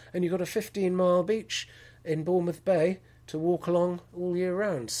the time. And you've got a 15-mile beach in Bournemouth Bay to walk along all year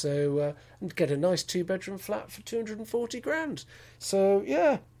round. So and get a nice 2-bedroom flat for 240 grand. So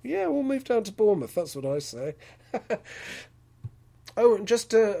yeah, we'll move down to Bournemouth. That's what I say. Oh, and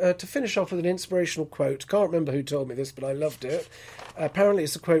just to finish off with an inspirational quote. Can't remember who told me this, but I loved it. Apparently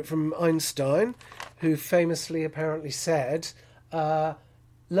it's a quote from Einstein, who famously apparently said,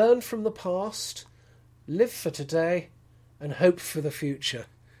 learn from the past, live for today, and hope for the future.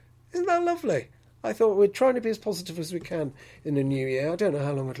 Isn't that lovely? I thought we're trying to be as positive as we can in the new year. I don't know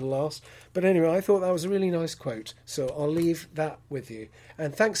how long it'll last. But anyway, I thought that was a really nice quote. So I'll leave that with you.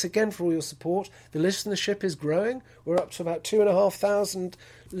 And thanks again for all your support. The listenership is growing. We're up to about 2,500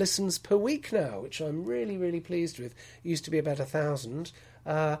 listens per week now, which I'm really, really pleased with. It used to be about 1,000.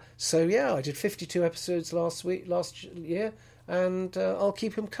 So yeah, I did 52 episodes last year. And I'll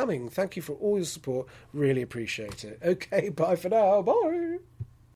keep them coming. Thank you for all your support. Really appreciate it. Okay, bye for now. Bye.